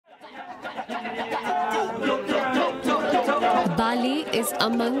Bali is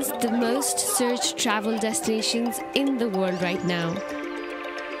amongst the most searched travel destinations in the world right now.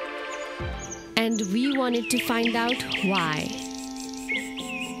 And we wanted to find out why.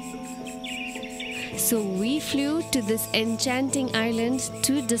 So we flew to this enchanting island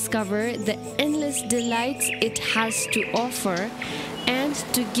to discover the endless delights it has to offer and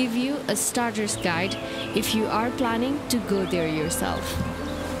to give you a starter's guide if you are planning to go there yourself.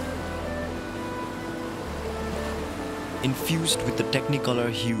 Infused with the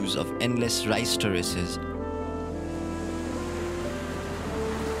technicolor hues of endless rice terraces,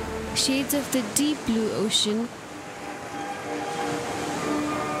 shades of the deep blue ocean,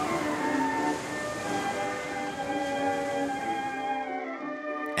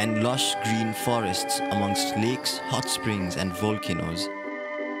 and lush green forests amongst lakes, hot springs and volcanoes.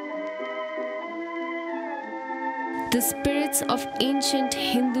 The spirits of ancient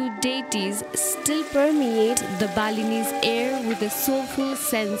Hindu deities still permeate the Balinese air with a soulful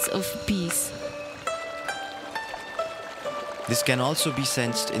sense of peace. This can also be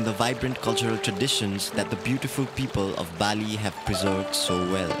sensed in the vibrant cultural traditions that the beautiful people of Bali have preserved so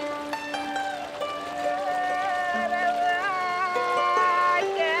well.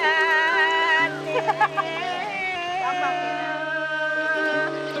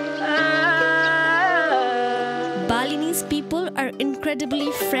 Balinese people are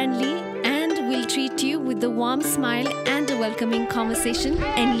incredibly friendly and will treat you with a warm smile and a welcoming conversation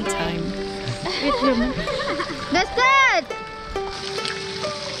anytime. That's good!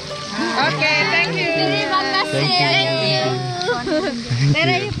 Okay, thank you. Thank you. Where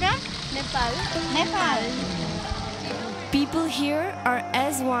are you from? Nepal. Nepal. People here are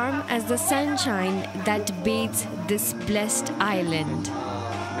as warm as the sunshine that bathes this blessed island.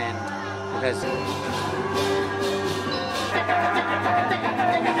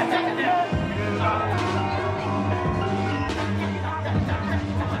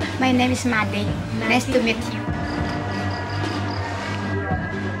 My name is Made. Nice to meet you.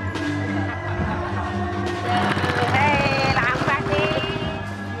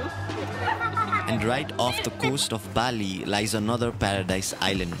 And right off the coast of Bali lies another paradise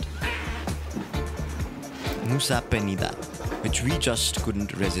island, Nusa Penida, which we just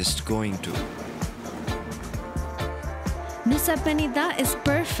couldn't resist going to. Nusa Penida is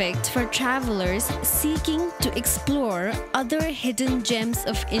perfect for travelers seeking to explore other hidden gems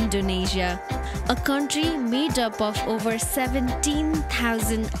of Indonesia, a country made up of over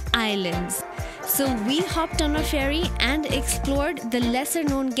 17,000 islands. So we hopped on a ferry and explored the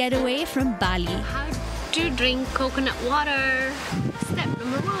lesser-known getaway from Bali. How to drink coconut water. Step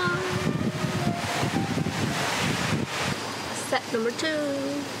number 1. Step number 2.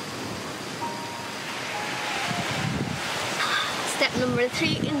 Step number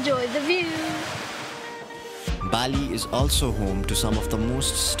 3, enjoy the view. Bali is also home to some of the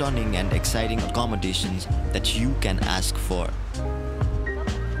most stunning and exciting accommodations that you can ask for.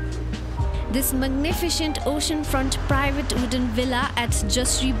 This magnificent oceanfront private wooden villa at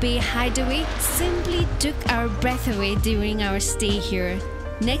Jusri Bay Hideaway simply took our breath away during our stay here,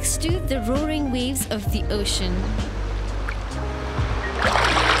 next to the roaring waves of the ocean.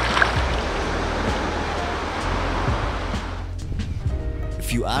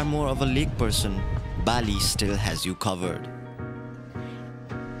 If you are more of a lake person, Bali still has you covered.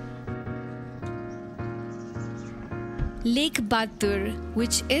 Lake Batur,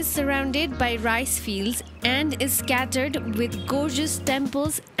 which is surrounded by rice fields and is scattered with gorgeous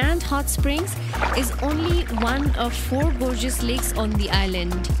temples and hot springs, is only one of 4 gorgeous lakes on the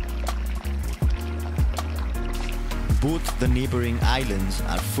island. Both the neighboring islands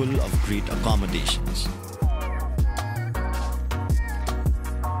are full of great accommodations.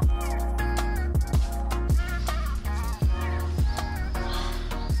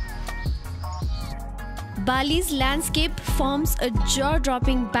 Bali's landscape forms a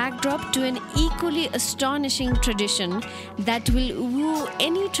jaw-dropping backdrop to an equally astonishing tradition that will woo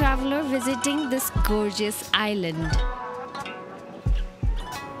any traveler visiting this gorgeous island.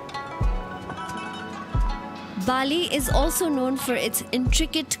 Bali is also known for its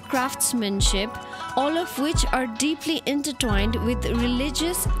intricate craftsmanship, all of which are deeply intertwined with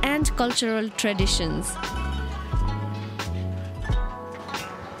religious and cultural traditions.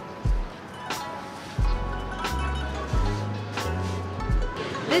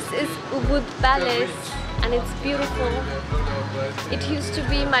 This is Ubud Palace and it's beautiful. It used to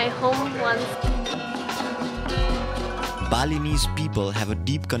be my home once. Balinese people have a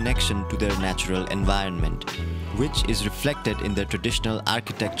deep connection to their natural environment, which is reflected in their traditional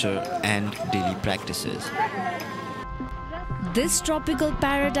architecture and daily practices. This tropical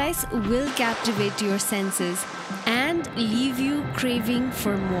paradise will captivate your senses, and leave you craving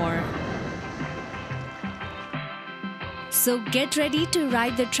for more. So get ready to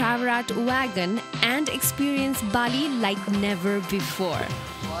ride the Traverart wagon and experience Bali like never before.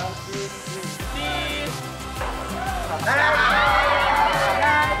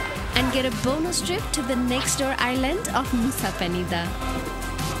 And get a bonus trip to the next door island of Nusa Penida.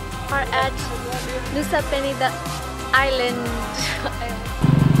 Or at Nusa Penida Island.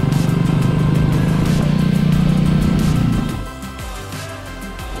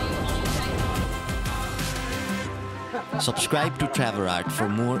 Subscribe to Traverart for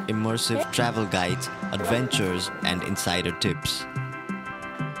more immersive travel guides, adventures, and insider tips.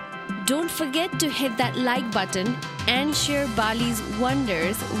 Don't forget to hit that like button and share Bali's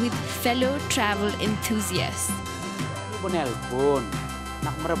wonders with fellow travel enthusiasts.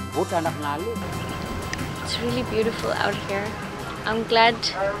 It's really beautiful out here. I'm glad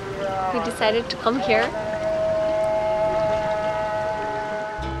we decided to come here.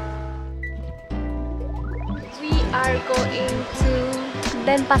 We are going to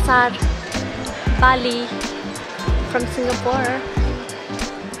Denpasar, Bali from Singapore.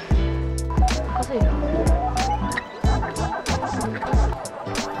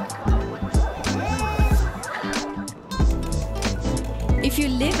 If you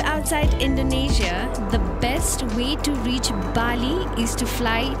live outside Indonesia, the best way to reach Bali is to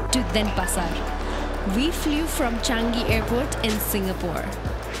fly to Denpasar. We flew from Changi Airport in Singapore.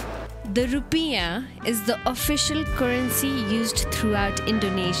 The rupiah is the official currency used throughout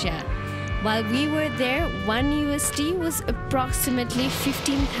Indonesia. While we were there, 1 USD was approximately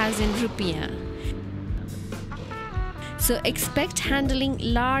 15,000 rupiah. So expect handling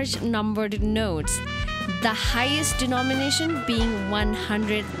large numbered notes, the highest denomination being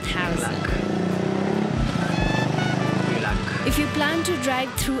 100,000. If you plan to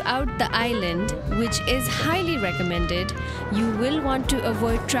drive throughout the island, which is highly recommended, you will want to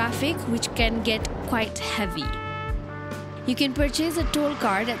avoid traffic, which can get quite heavy. You can purchase a toll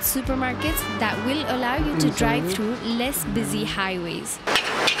card at supermarkets that will allow you to drive through less busy highways.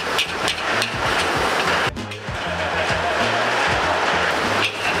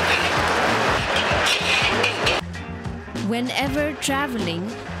 Whenever traveling,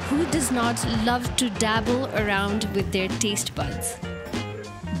 who does not love to dabble around with their taste buds?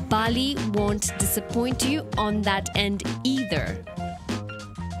 Bali won't disappoint you on that end either.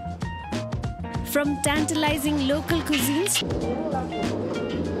 From tantalizing local cuisines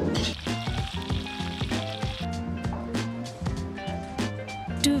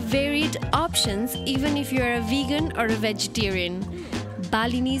to varied options, even if you're a vegan or a vegetarian,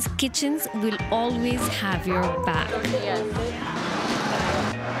 Balinese kitchens will always have your back.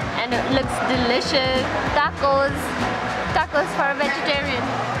 And it looks delicious. Tacos for a vegetarian.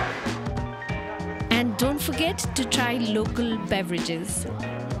 And don't forget to try local beverages.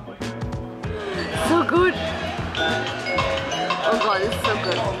 So good. Oh god, it's so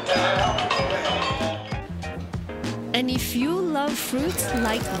good. And if you love fruits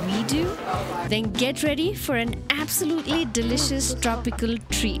like we do, then get ready for an absolutely delicious tropical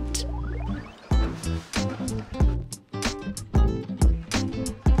treat.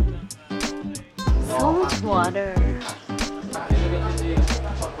 So much water.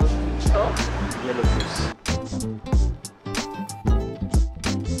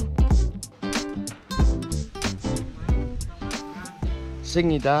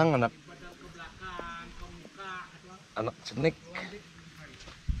 Singidang anak cenik.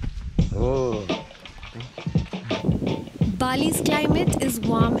 Oh. Bali's climate is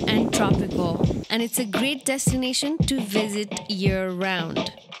warm and tropical, and it's a great destination to visit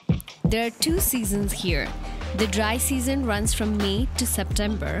year-round. There are 2 seasons here. The dry season runs from May to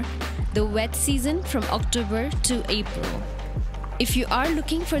September, the wet season from October to April. If you are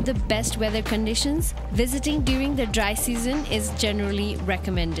looking for the best weather conditions, visiting during the dry season is generally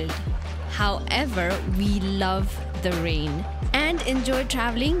recommended. However, we love the rain and enjoy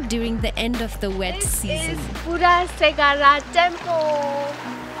traveling during the end of the wet season. This is Pura Segara Temple.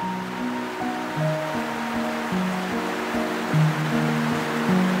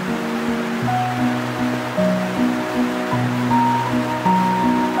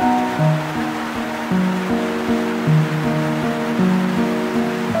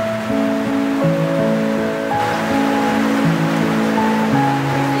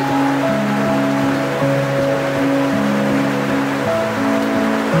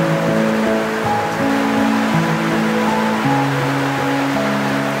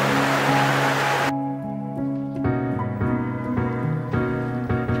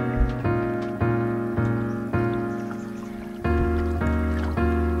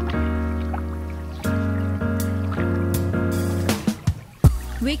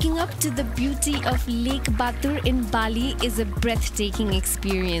 Waking up to the beauty of Lake Batur in Bali is a breathtaking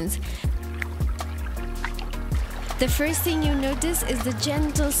experience. The first thing you notice is the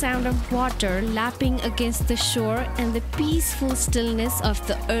gentle sound of water lapping against the shore and the peaceful stillness of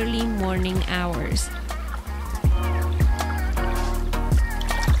the early morning hours.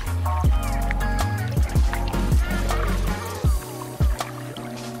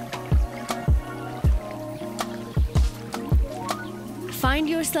 Find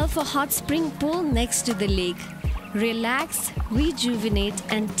yourself a hot spring pool next to the lake. Relax, rejuvenate,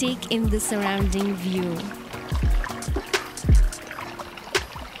 and take in the surrounding view.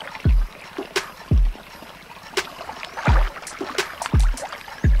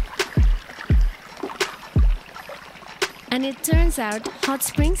 And it turns out hot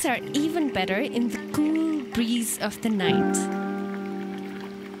springs are even better in the cool breeze of the night.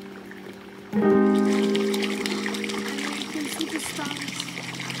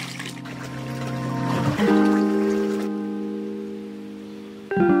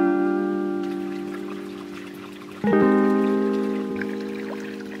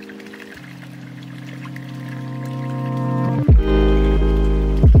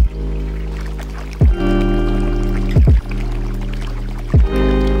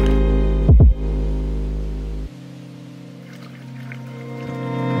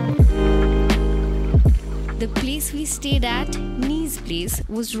 The place we stayed at, Ni's place,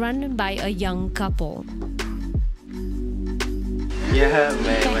 was run by a young couple. Yeah,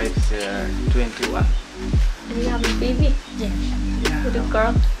 my wife's 21. We have a baby. Yeah. With a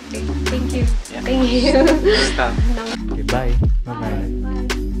girl. Okay. Thank you. Yeah. Thank you. Stop. Okay, bye. Bye-bye.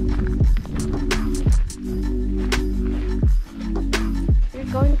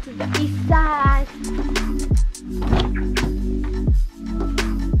 We're going to the east side.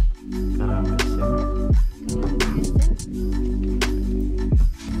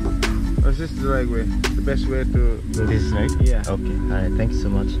 Was this the right way? The best way to... This is right? Yeah. Okay. Alright, thank you so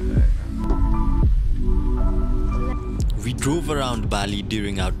much. We drove around Bali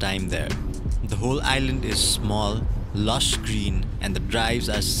during our time there. The whole island is small, lush green, and the drives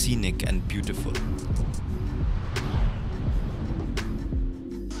are scenic and beautiful.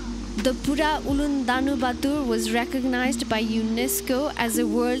 The Pura Ulun Danu Batur was recognized by UNESCO as a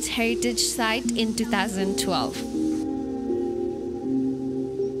World Heritage Site in 2012.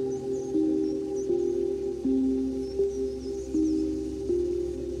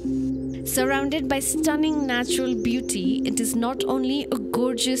 Surrounded by stunning natural beauty, it is not only a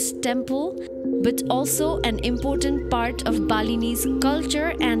gorgeous temple, but also an important part of Balinese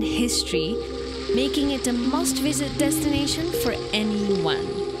culture and history, making it a must-visit destination for anyone.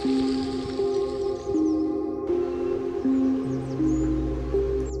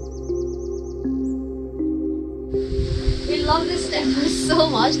 We love this temple so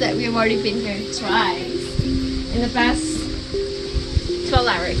much that we've already been here twice in the past 12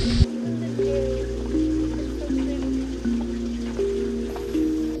 hours.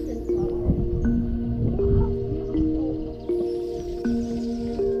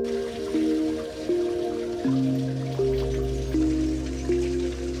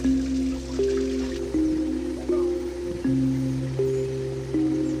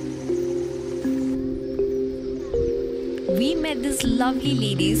 We met these lovely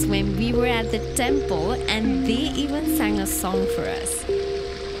ladies when we were at the temple, and they even sang a song for us.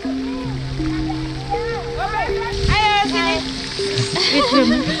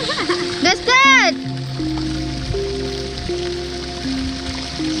 That's good!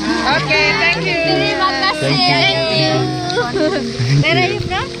 Okay, thank you. Terima kasih. Thank you. Where are you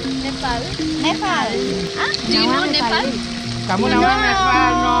from? Nepal. Nepal. Huh? Do you know Nepal? Kamu nama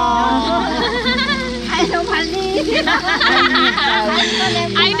Nepal, no. I know Bali.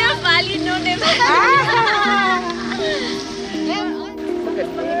 I know Bali, no Nepal.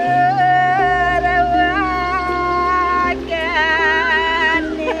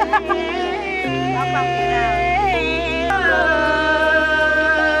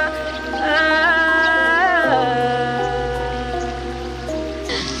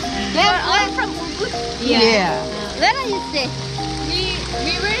 We're from Ubud. Yeah. Where are you stay?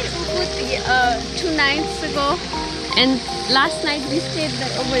 We were in Ubud 2 nights ago, and last night we stayed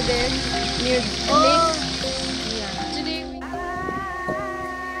over there near the lake. Today we...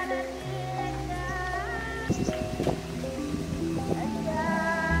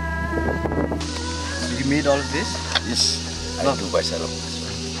 Did you made all of this? Yes. Not do by myself.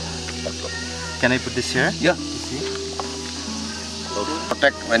 Can I put this here? Yeah. See?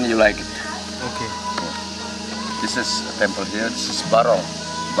 Protect when you like it. Okay. This is a temple here. This is Barong.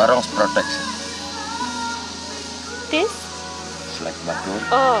 Barong's protection. This? like batu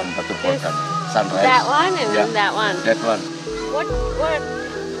Oh, and batu this- volcan. Sunrise. That one and Yeah, then that one. that one. What?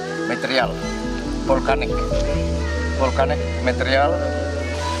 Material. Volcanic material.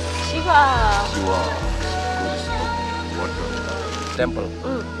 Shiva. Wow. Water. Temple.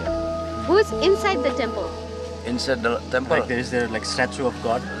 Who's inside the temple? Inside the temple. Like is there like statue of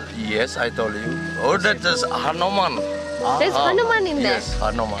God? Yes, I told you. Oh, that is Hanuman. There's Hanuman in there. Yes,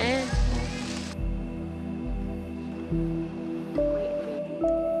 Hanuman. Eh.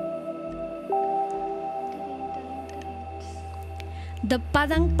 The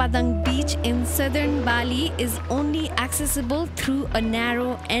Padang Padang beach in southern Bali is only accessible through a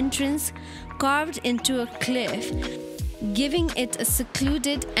narrow entrance carved into a cliff, giving it a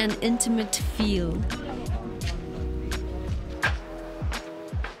secluded and intimate feel.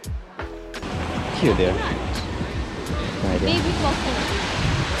 Here, there. Baby coconut.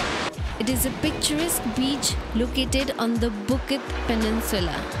 It is a picturesque beach located on the Bukit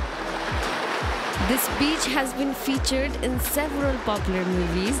Peninsula. This beach has been featured in several popular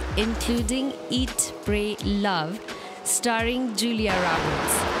movies, including Eat, Pray, Love, starring Julia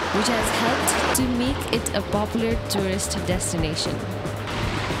Roberts, which has helped to make it a popular tourist destination.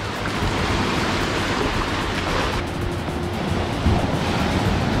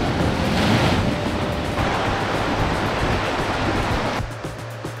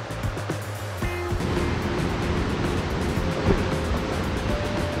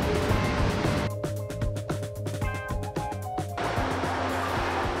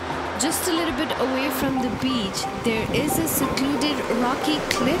 Just a little bit away from the beach, there is a secluded rocky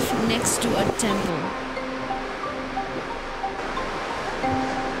cliff next to a temple.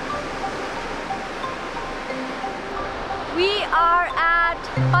 We are at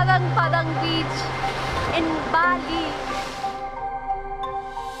Padang Padang Beach in Bali.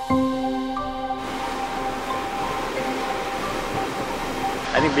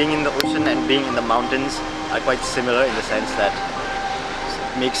 I think being in the ocean and being in the mountains are quite similar in the sense that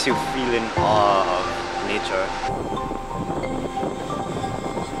it makes you feel in awe of nature.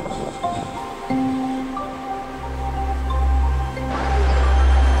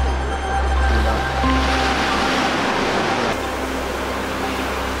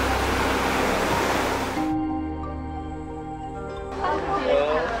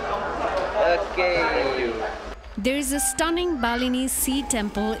 There is a stunning Balinese sea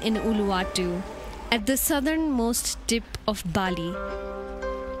temple in Uluwatu, at the southernmost tip of Bali.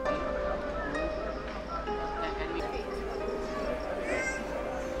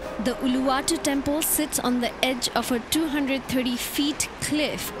 The Uluwatu temple sits on the edge of a 230 feet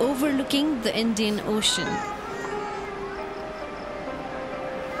cliff overlooking the Indian Ocean.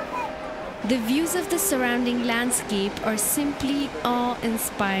 The views of the surrounding landscape are simply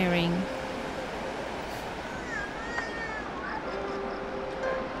awe-inspiring.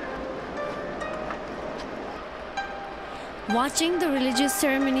 Watching the religious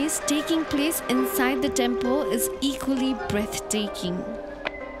ceremonies taking place inside the temple is equally breathtaking.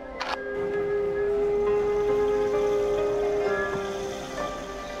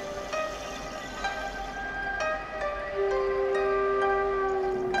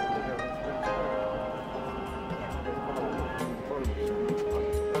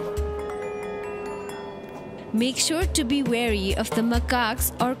 Make sure to be wary of the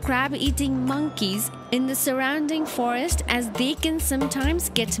macaques or crab-eating monkeys in the surrounding forest, as they can sometimes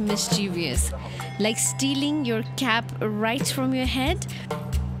get mischievous, like stealing your cap right from your head.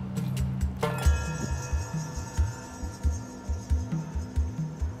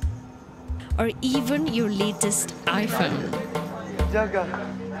 Or even your latest iPhone.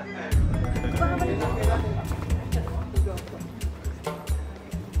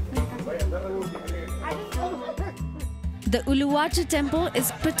 The Uluwatu temple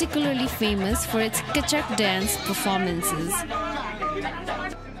is particularly famous for its Kecak dance performances.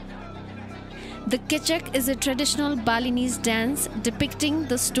 The Kecak is a traditional Balinese dance depicting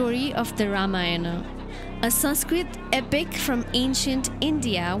the story of the Ramayana, a Sanskrit epic from ancient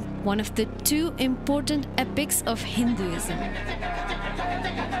India, one of the two important epics of Hinduism.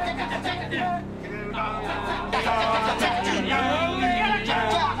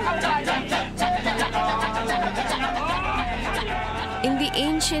 In the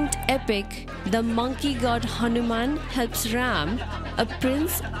ancient epic, the monkey god Hanuman helps Ram, a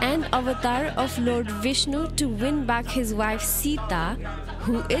prince and avatar of Lord Vishnu, to win back his wife Sita,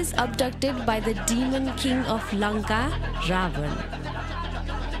 who is abducted by the demon king of Lanka, Ravan.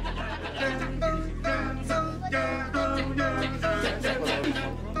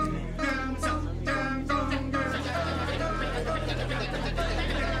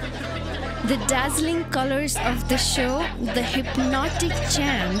 The dazzling colors of the show, the hypnotic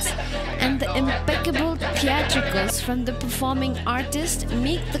chants, and the impeccable theatricals from the performing artist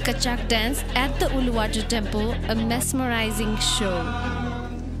make the Kachak dance at the Uluwatu temple a mesmerizing show.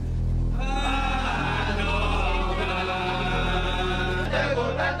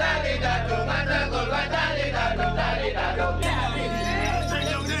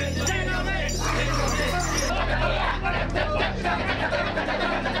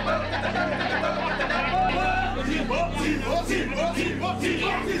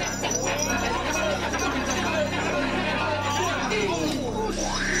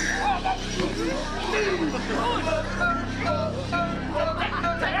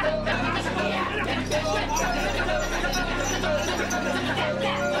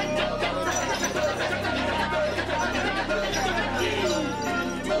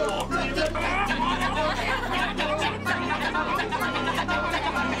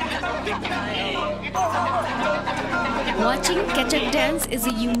 Watching Kachak dance is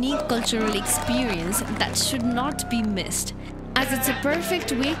a unique cultural experience that should not be missed, as it's a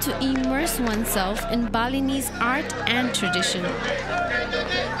perfect way to immerse oneself in Balinese art and tradition.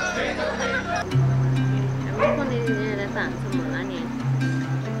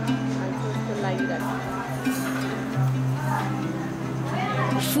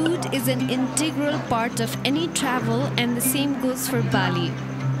 Food is an integral part of any travel, and the same goes for Bali.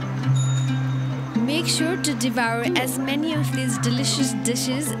 Make sure to devour as many of these delicious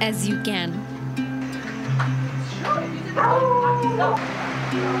dishes as you can.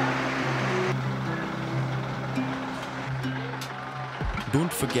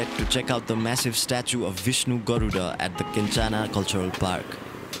 Don't forget to check out the massive statue of Vishnu Garuda at the Kencana Cultural Park.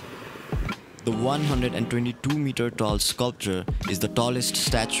 The 122-meter tall sculpture is the tallest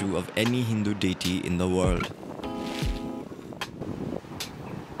statue of any Hindu deity in the world.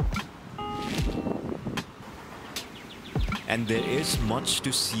 And there is much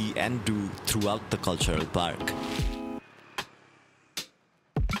to see and do throughout the cultural park.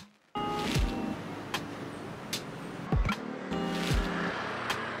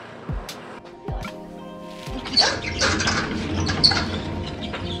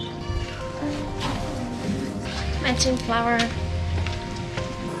 Matching flower.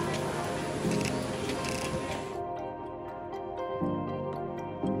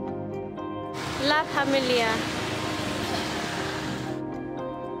 La Familia.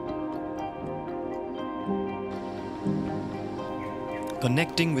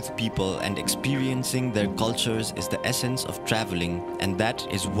 Connecting with people and experiencing their cultures is the essence of traveling, and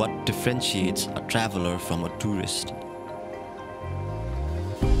that is what differentiates a traveler from a tourist.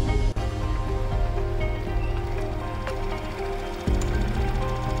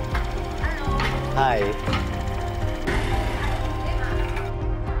 Hi.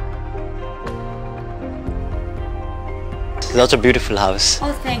 That's a beautiful house.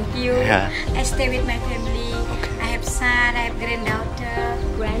 Oh, thank you. Yeah. I stay with my family. Okay. I have son, I have granddaughter.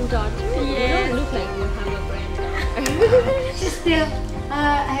 Granddaughter? Yes. You don't look like you have a granddaughter. She's still,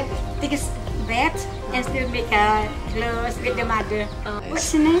 I have biggest bed and still make clothes with the mother.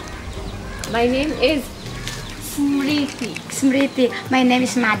 What's your name? My name is Smriti. Smriti. My name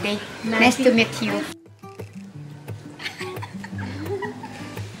is Made. Nice to meet you.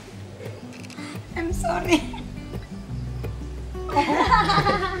 I'm sorry.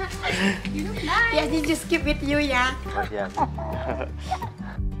 You look nice. Yes, you just keep with you, yeah. Yes.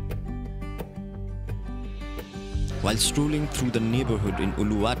 While strolling through the neighborhood in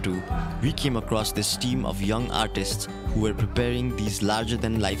Uluwatu, we came across this team of young artists who were preparing these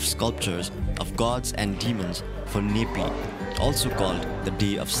larger-than-life sculptures of gods and demons for Nepi, also called the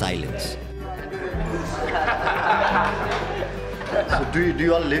Day of Silence. So do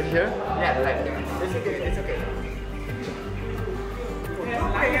you all live here? Yeah, like it's okay. It's okay.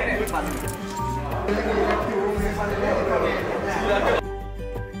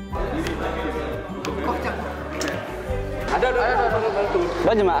 Ada.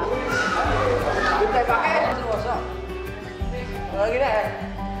 Banyak mak. Kita pakai gosok. Lagi deh.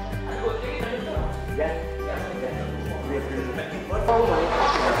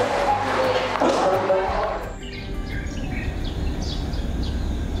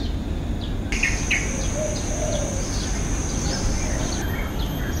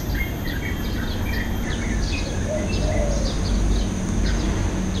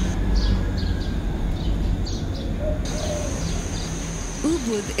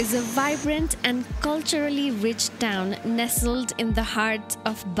 Ubud is a vibrant and culturally rich town nestled in the heart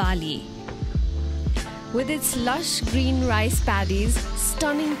of Bali. With its lush green rice paddies,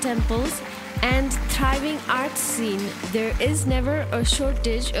 stunning temples, and thriving art scene, there is never a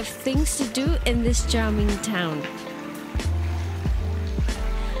shortage of things to do in this charming town.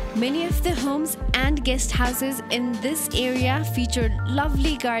 Many of the homes and guest houses in this area feature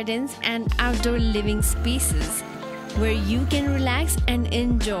lovely gardens and outdoor living spaces where you can relax and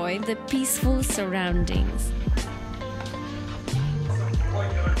enjoy the peaceful surroundings.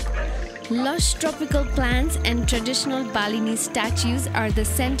 Lush tropical plants and traditional Balinese statues are the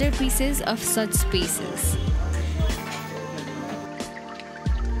centerpieces of such spaces.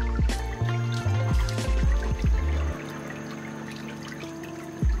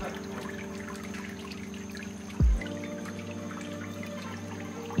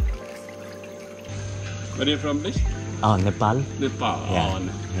 Where are you from, please? Oh, Nepal. Nepal. Yeah. Oh,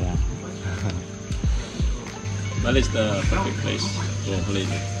 Yeah. Bali is the perfect place to live.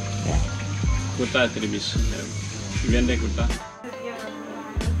 Yeah. Kuta Tribis. Vende Kuta.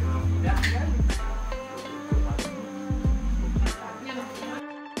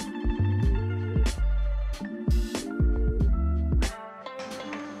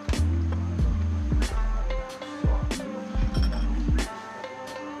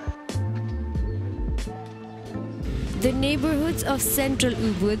 The neighborhoods of central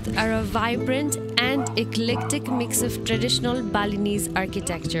Ubud are a vibrant and eclectic mix of traditional Balinese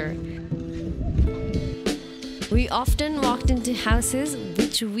architecture. We often walked into houses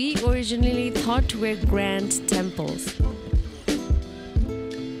which we originally thought were grand temples.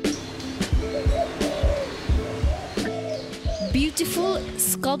 Beautiful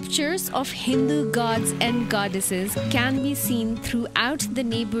sculptures of Hindu gods and goddesses can be seen throughout the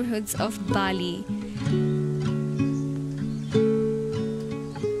neighborhoods of Bali.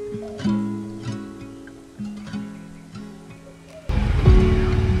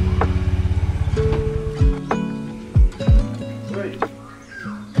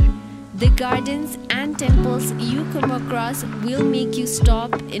 The gardens and temples you come across will make you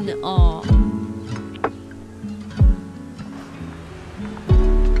stop in awe.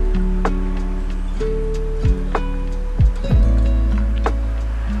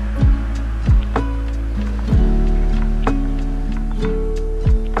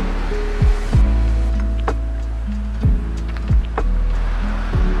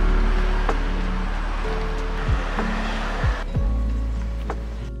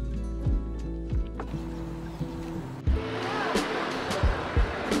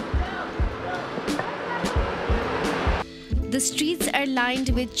 The streets are lined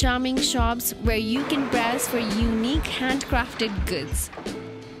with charming shops where you can browse for unique handcrafted goods.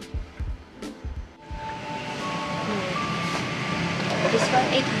 This one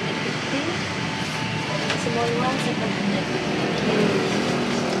 850. Small one 700.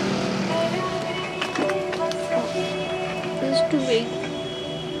 This is too big.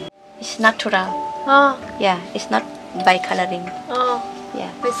 It's natural. Oh, Yeah, it's not by coloring. oh,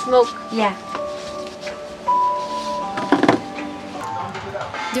 Yeah. with smoke. Yeah.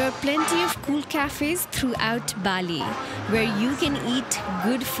 There are plenty of cool cafes throughout Bali where you can eat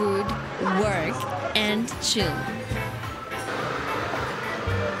good food, work, and chill.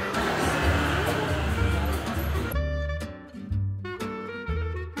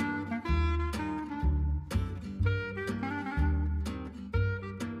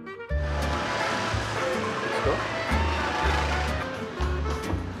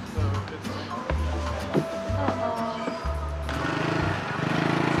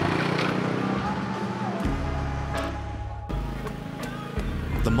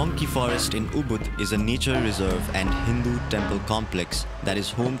 The Monkey Forest in Ubud is a nature reserve and Hindu temple complex that is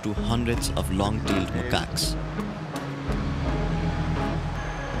home to hundreds of long-tailed macaques.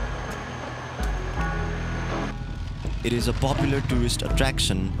 It is a popular tourist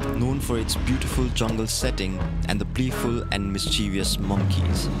attraction known for its beautiful jungle setting and the playful and mischievous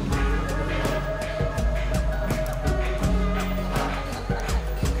monkeys.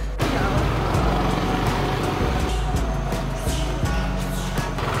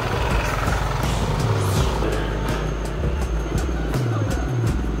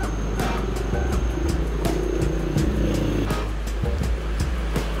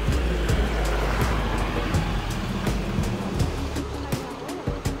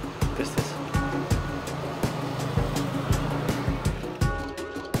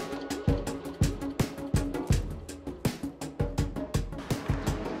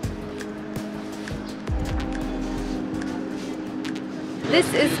 This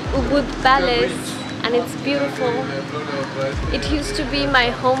is Ubud Palace and it's beautiful. It used to be my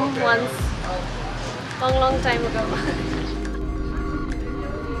home once, long time ago.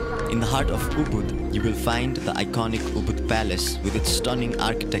 In the heart of Ubud You will find the iconic Ubud Palace with its stunning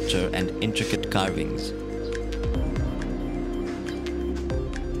architecture and intricate carvings.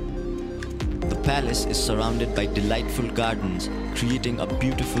 The palace is surrounded by delightful gardens, creating a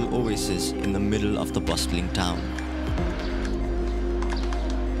beautiful oasis in the middle of the bustling town.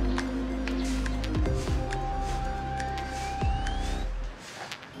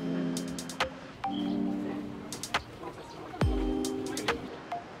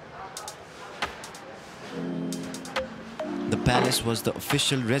 The palace was the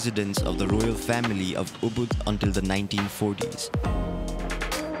official residence of the royal family of Ubud until the 1940s.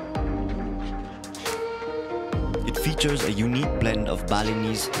 It features a unique blend of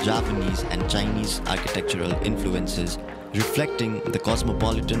Balinese, Javanese and Chinese architectural influences, reflecting the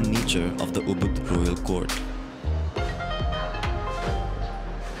cosmopolitan nature of the Ubud royal court.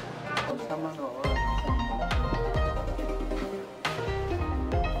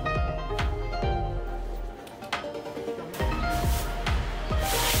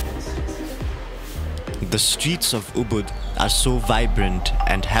 The streets of Ubud are so vibrant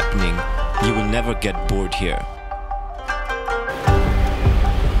and happening, you will never get bored here.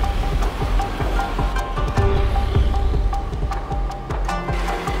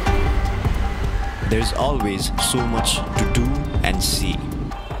 There's always so much to do and see.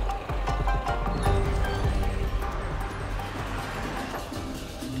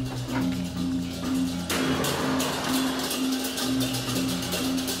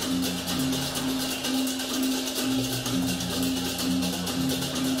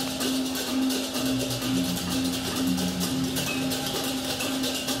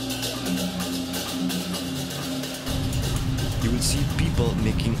 You will see people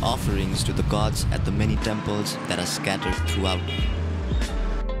making offerings to the gods at the many temples that are scattered throughout.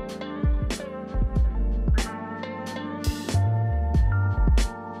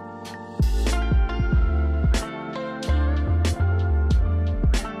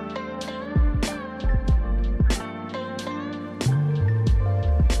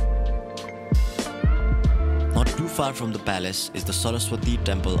 Not too far from the palace is the Saraswati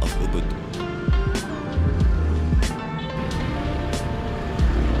temple of Ubud.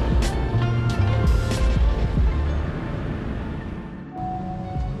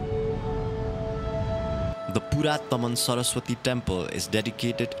 The Purataman Saraswati temple is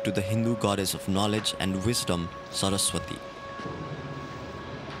dedicated to the Hindu goddess of knowledge and wisdom, Saraswati.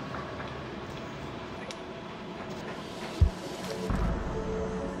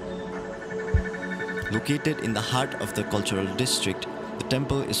 Located in the heart of the cultural district, the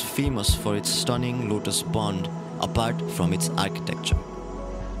temple is famous for its stunning lotus pond, apart from its architecture.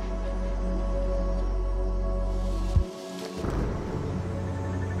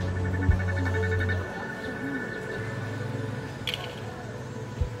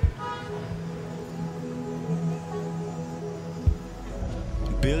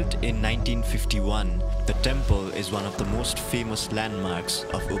 Built in 1951, the temple is one of the most famous landmarks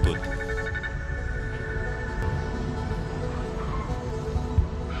of Ubud.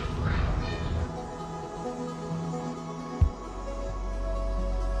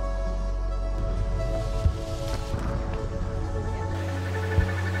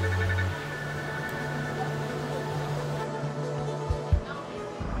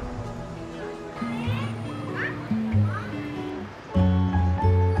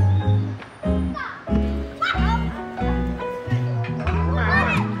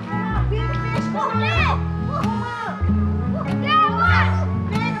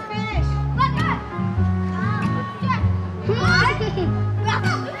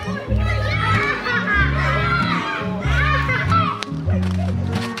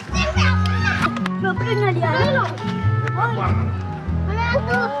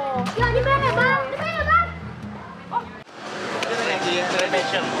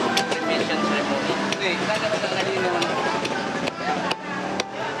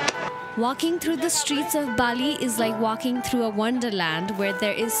 Walking through the streets of Bali is like walking through a wonderland where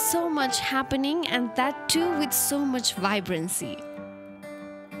there is so much happening, and that too with so much vibrancy.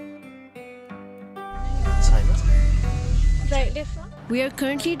 We are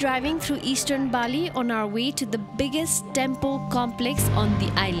currently driving through eastern Bali on our way to the biggest temple complex on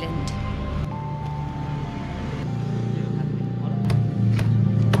the island.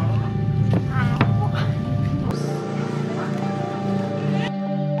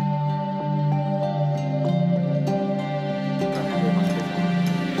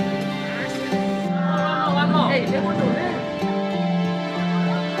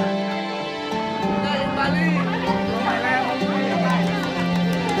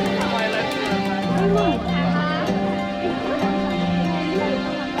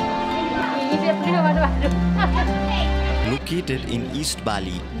 Located in East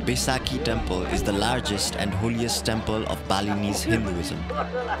Bali, Besakih Temple is the largest and holiest temple of Balinese Hinduism.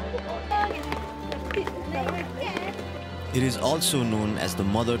 It is also known as the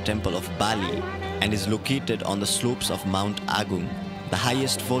Mother Temple of Bali and is located on the slopes of Mount Agung, the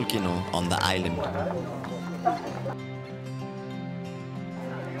highest volcano on the island.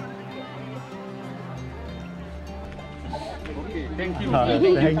 Thank you.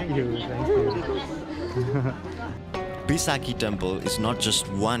 Thank you. Besakih Temple is not just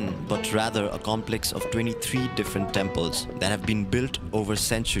one, but rather a complex of 23 different temples that have been built over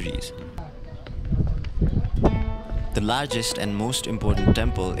centuries. The largest and most important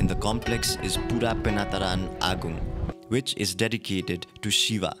temple in the complex is Pura Penataran Agung, which is dedicated to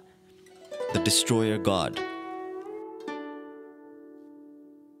Shiva, the destroyer god.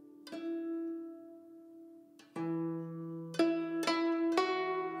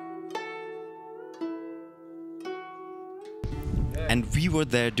 And we were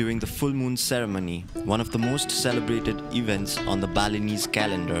there during the full moon ceremony, one of the most celebrated events on the Balinese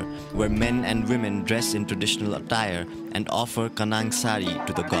calendar, where men and women dress in traditional attire and offer kanang sari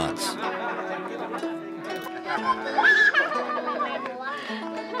to the gods.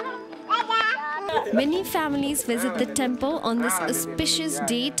 Many families visit the temple on this auspicious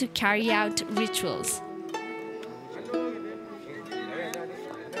day to carry out rituals.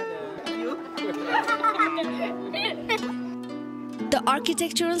 The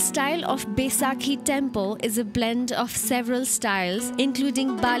architectural style of Besakih Temple is a blend of several styles,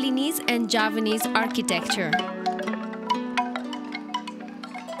 including Balinese and Javanese architecture.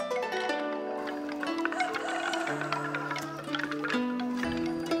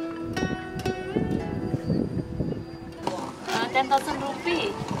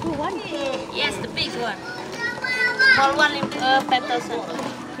 ₹10,000. Oh, one? Yes, the big one. Small one, 5,000.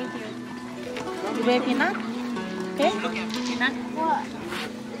 Thank you. You buy peanut? Okay? Peanut?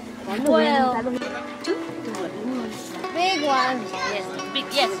 Well, two? Big one. Yes, big,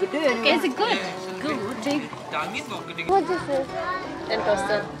 yes. Okay. Is it good? Good. Big. What is this?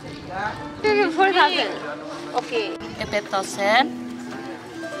 10,000. 4,000. Okay. 5,000.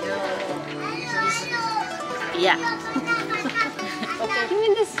 Yeah. Okay. Give me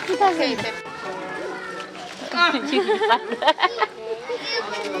this 2,000.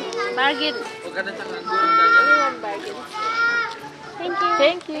 Bargain. Thank you.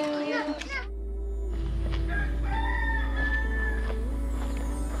 Thank you.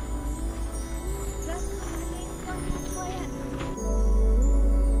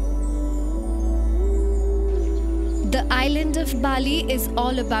 The island of Bali is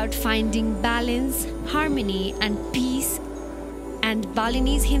all about finding balance, harmony, and peace, and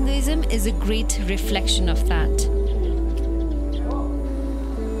Balinese Hinduism is a great reflection of that.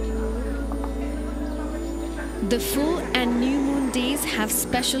 The full and new moon days have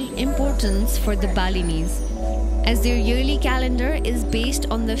special importance for the Balinese, as their yearly calendar is based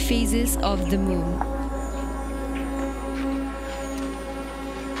on the phases of the moon.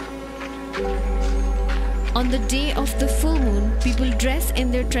 On the day of the full moon, people dress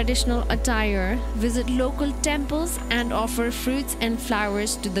in their traditional attire, visit local temples, and offer fruits and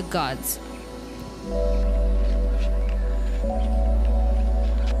flowers to the gods.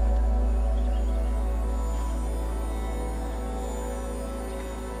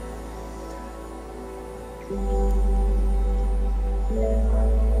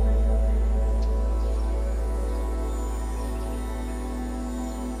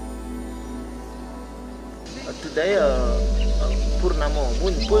 Today, Purnamo,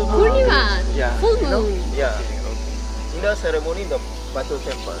 full moon. Purnima? Yeah. Full You know? moon. Yeah. In the ceremony, the Batu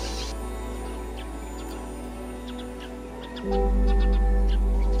Temple.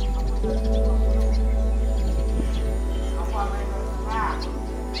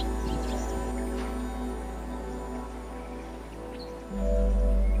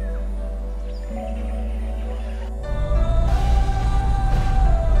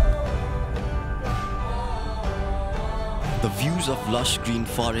 The views of lush green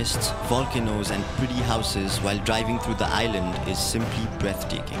forests, volcanoes, and pretty houses while driving through the island is simply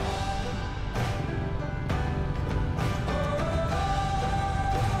breathtaking.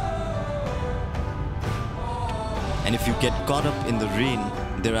 And if you get caught up in the rain,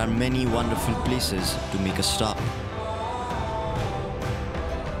 there are many wonderful places to make a stop.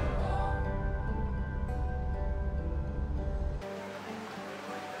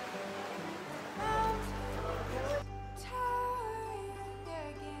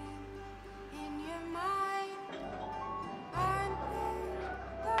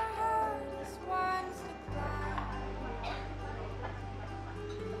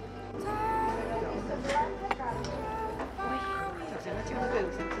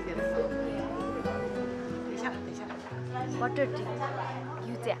 water tea.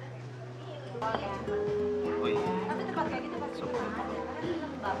 Yuja.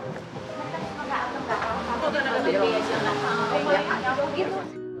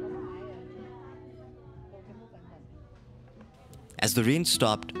 As the rain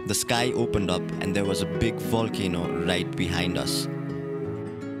stopped, the sky opened up and there was a big volcano right behind us.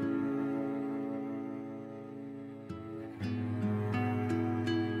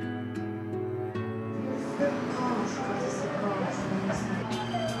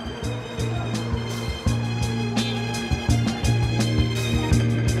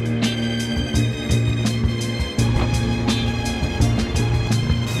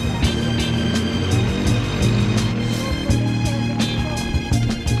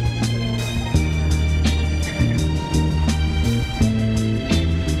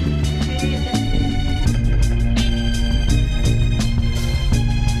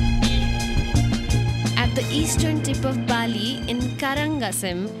 Eastern tip of Bali, in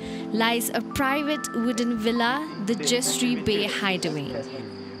Karangasem, lies a private wooden villa, the Jestri Bay Hideaway.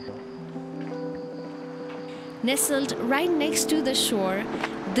 Nestled right next to the shore,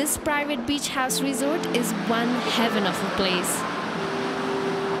 this private beach house resort is one heaven of a place.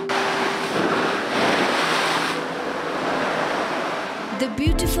 The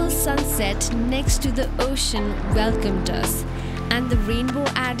beautiful sunset next to the ocean welcomed us, and the rainbow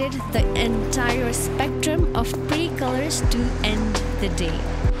added the entire spectrum of pretty colors to end the day.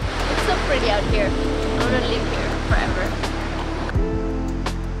 It's so pretty out here. I want to live here forever.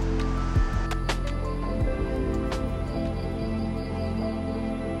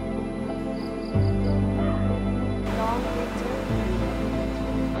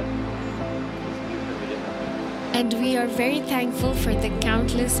 And we are very thankful for the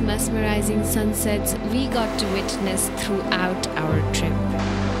countless mesmerizing sunsets we got to witness throughout our trip.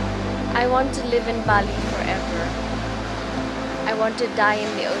 I want to live in Bali forever. I want to die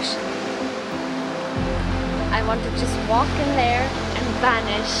in the ocean. I want to just walk in there and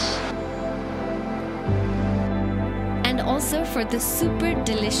vanish. And also for the super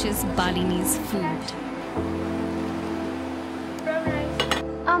delicious Balinese food.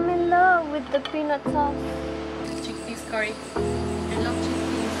 I'm in love with the peanut sauce. Chickpeas curry. I love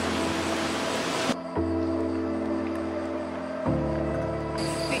chickpeas.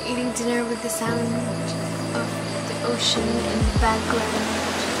 We're eating dinner with the sound of the ocean in the background.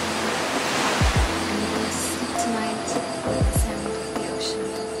 And we're gonna sleep tonight with the sound of the ocean.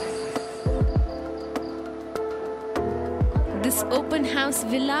 This open house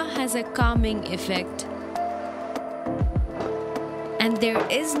villa has a calming effect. And there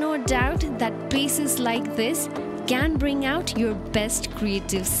is no doubt that places like this can bring out your best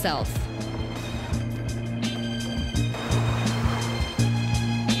creative self.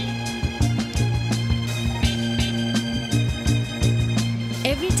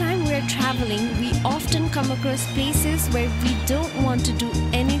 Every time we're traveling, we often come across places where we don't want to do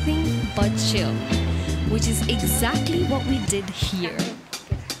anything but chill, which is exactly what we did here.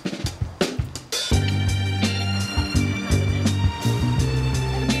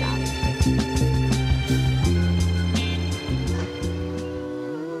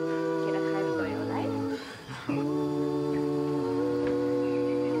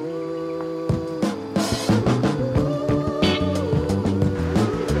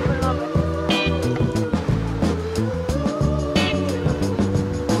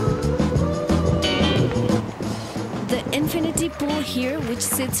 Infinity pool here, which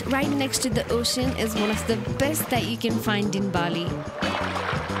sits right next to the ocean, is one of the best that you can find in Bali.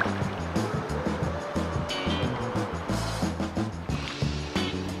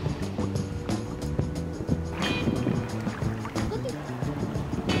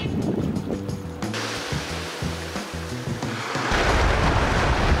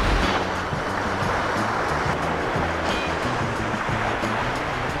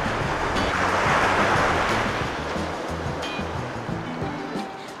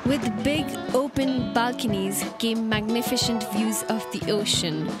 With big open balconies came magnificent views of the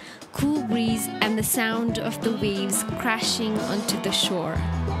ocean, cool breeze and the sound of the waves crashing onto the shore.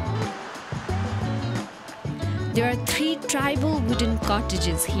 There are 3 tribal wooden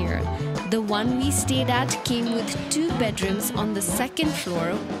cottages here. The one we stayed at came with 2 bedrooms on the 2nd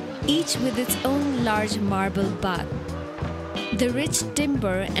floor, each with its own large marble bath. The rich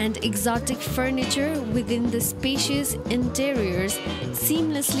timber and exotic furniture within the spacious interiors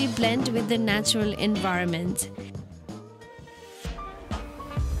seamlessly blend with the natural environment.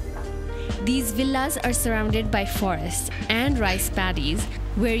 These villas are surrounded by forests and rice paddies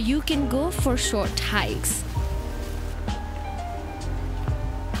where you can go for short hikes.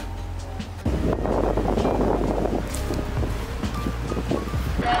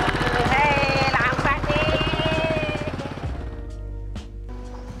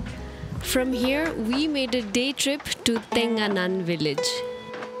 From here, we made a day trip to Tenganan village.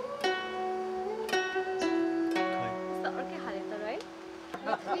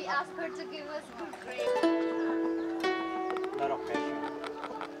 We asked her to give us good grades.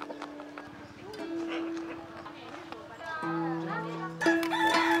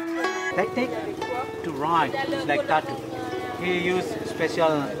 Technique to ride is like tattoo. He used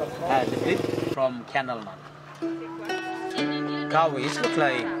special liquid from candle nut. Cow is look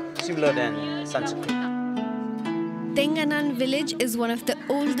like similar than sunset. Tenganan village is one of the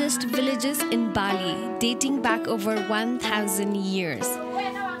oldest villages in Bali, dating back over 1,000 years.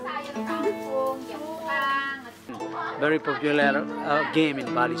 Very popular game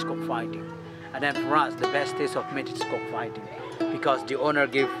in Bali is cockfighting. And then for us, the best taste of meat is cockfighting because the owner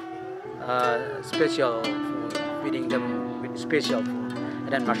give special food, feeding them with special food. And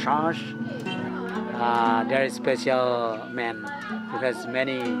then massage, there is special man who has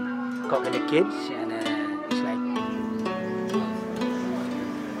many coconut kids, and it's like.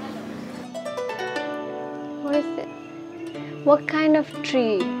 What is it? What kind of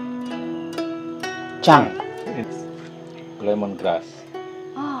tree? Chang. It's lemongrass.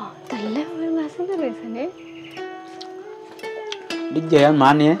 Oh, the lemongrass is the reason, eh?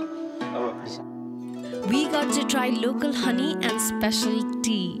 We got to try local honey and special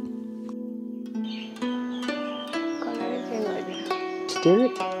tea. Stir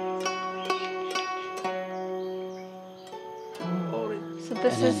it. So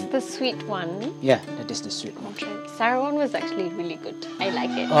this is the sweet one. Yeah, that is the sweet one. Sour one was actually really good. I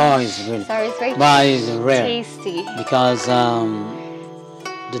like it. Oh, it's really. Sour is very it's rare. tasty. Because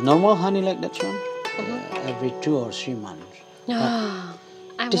the normal honey like that one, every 2 or 3 months.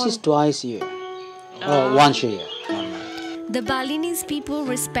 This is twice a year, or once a year. The Balinese people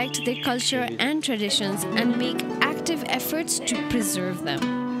respect their culture and traditions and make active efforts to preserve them.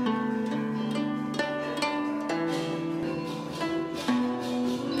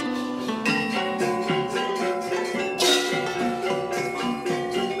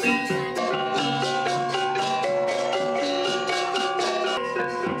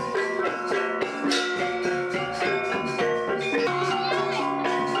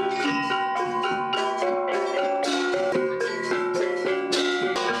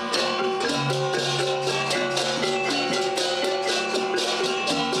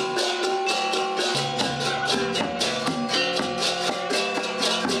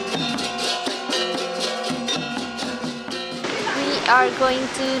 We are going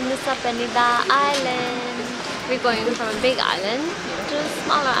to Nusa Penida Island. We're going from a big island to a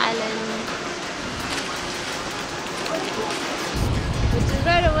smaller island, which is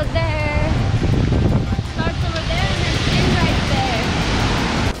right over there. Starts over there and then ends right there.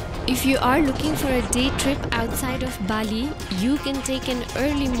 If you are looking for a day trip outside of Bali, you can take an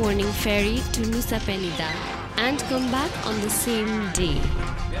early morning ferry to Nusa Penida and come back on the same day.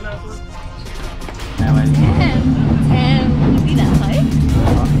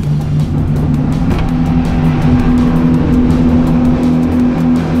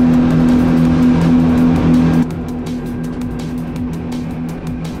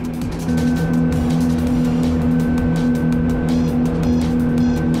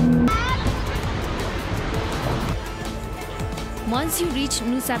 Once you reach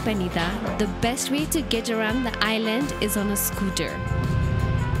Nusa Penida, the best way to get around the island is on a scooter.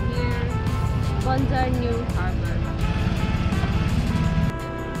 Near Banjar New Harbour.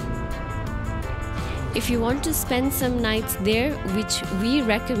 If you want to spend some nights there, which we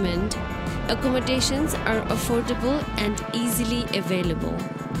recommend, accommodations are affordable and easily available.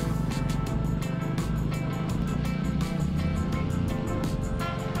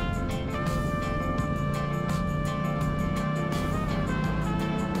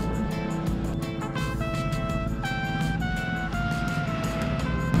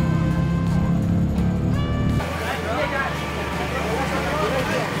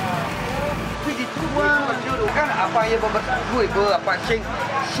 Apa ya gue apa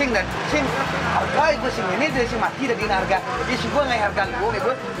sing dan sing apa gue sing ini dari sing mati dari harga di sing gue nggak harga gue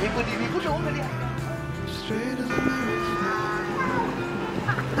ikut dong tadi.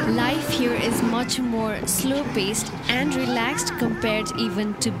 Life here is much more slow-paced and relaxed compared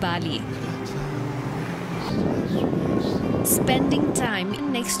even to Bali. Spending time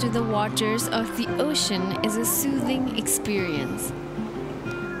next to the waters of the ocean is a soothing experience.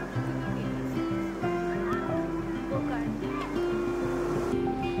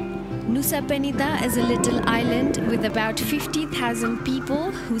 Nusa Penida is a little island with about 50,000 people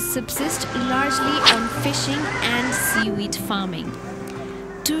who subsist largely on fishing and seaweed farming.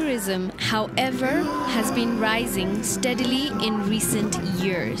 Tourism, however, has been rising steadily in recent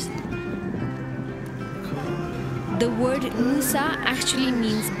years. The word Nusa actually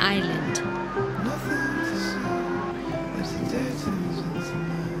means island.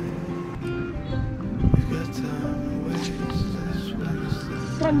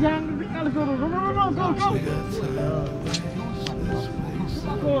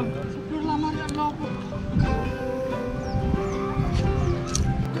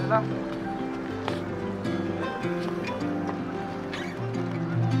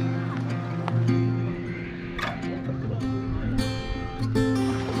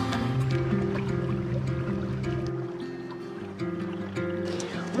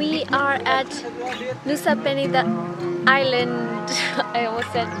 We are at Nusa Penida Island. I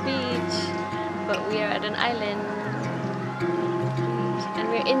almost said beach, but we are at an island. And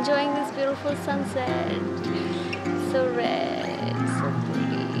we're enjoying this beautiful sunset. So red, so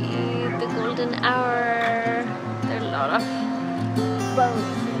pretty. The golden hour. There are a lot of boats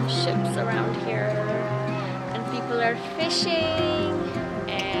and ships around here. And people are fishing.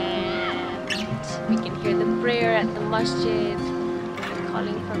 And we can hear the prayer at the masjid.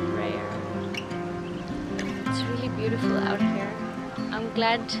 Calling for prayer. It's really beautiful out here. I'm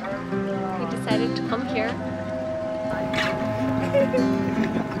glad we decided to come here.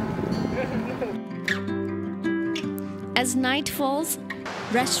 As night falls,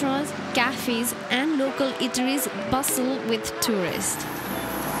 restaurants, cafes, and local eateries bustle with tourists.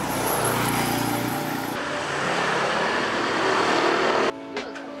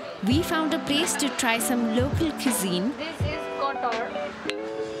 We found a place to try some local cuisine. This is kotor.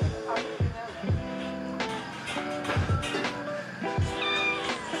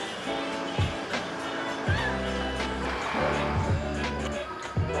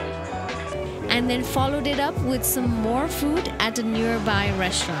 And then followed it up with some more food at a nearby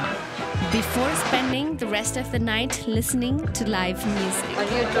restaurant before spending the rest of the night listening to live music. Are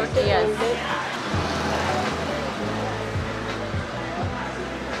you tortillas?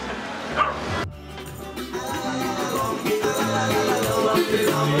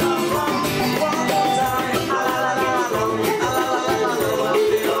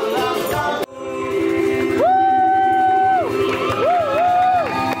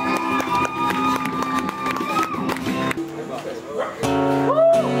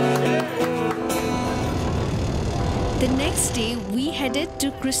 The next day, we headed to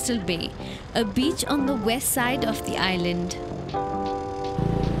Crystal Bay, a beach on the west side of the island.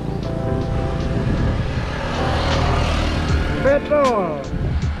 Petrol,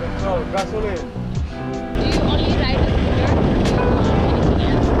 gasoline. Do you only ride a scooter? Do you do anything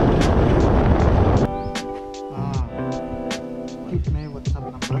else?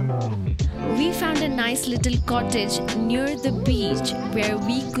 We found a nice little cottage near the beach where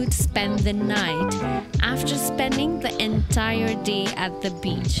we could spend the night after spending the entire day at the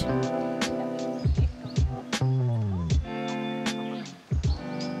beach.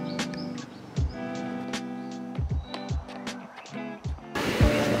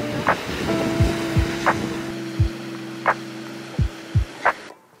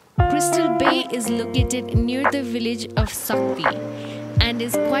 Crystal Bay is located near the village of Sakti and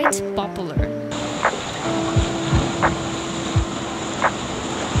is quite popular.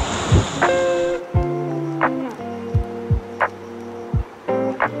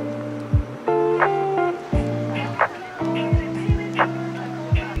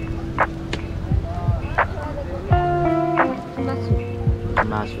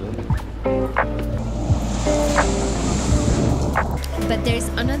 But there's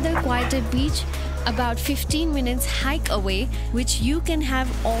another quieter beach about 15 minutes hike away, which you can have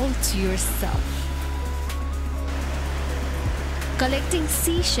all to yourself. Collecting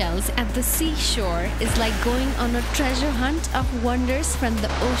seashells at the seashore is like going on a treasure hunt of wonders from the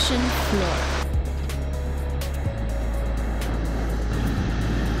ocean floor.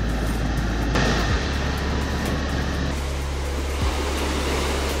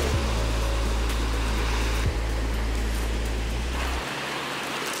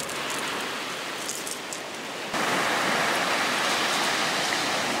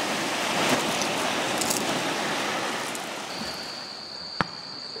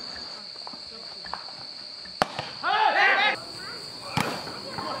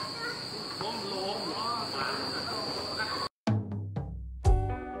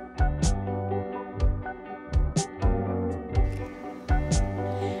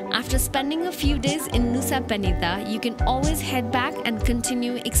 After spending a few days in Nusa Penida, you can always head back and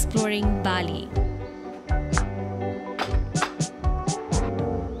continue exploring Bali.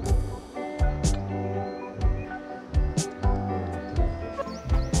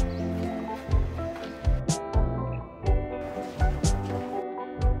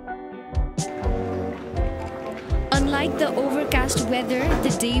 Unlike the overcast weather the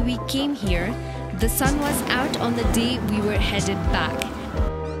day we came here, the sun was out on the day we were headed back.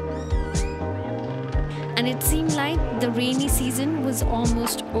 And it seemed like the rainy season was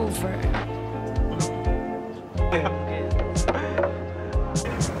almost over.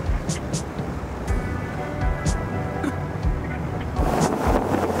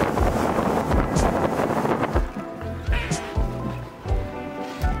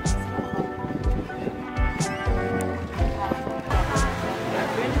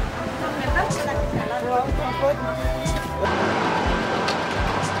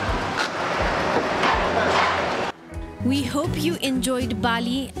 We hope you enjoyed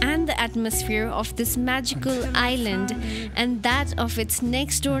Bali and the atmosphere of this magical island and that of its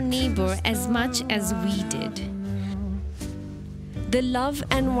next door neighbor as much as we did. The love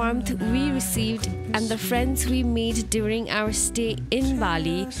and warmth we received and the friends we made during our stay in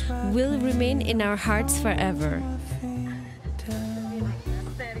Bali will remain in our hearts forever.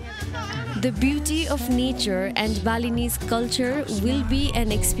 The beauty of nature and Balinese culture will be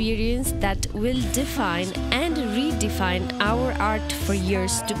an experience that will define and redefine our art for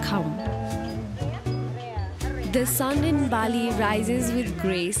years to come. The sun in Bali rises with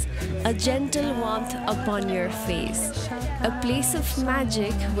grace, a gentle warmth upon your face, a place of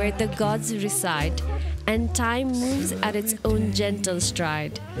magic where the gods reside, and time moves at its own gentle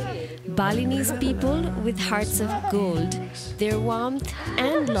stride. Balinese people with hearts of gold, their warmth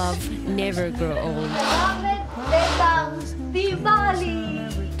and love never grow old.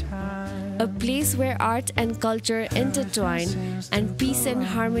 A place where art and culture intertwine and peace and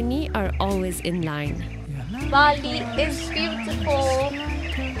harmony are always in line. Bali is beautiful,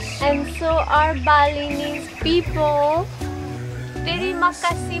 and so are Balinese people. Terima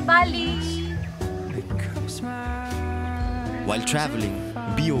kasih, Bali. While traveling,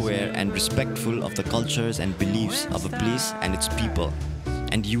 be aware and respectful of the cultures and beliefs of a place and its people,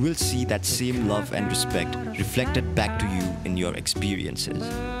 and you will see that same love and respect reflected back to you in your experiences.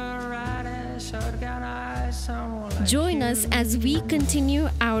 Join us as we continue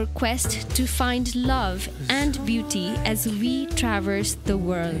our quest to find love and beauty as we traverse the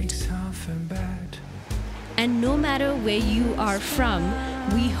world. And no matter where you are from,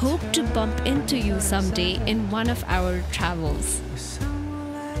 we hope to bump into you someday in one of our travels.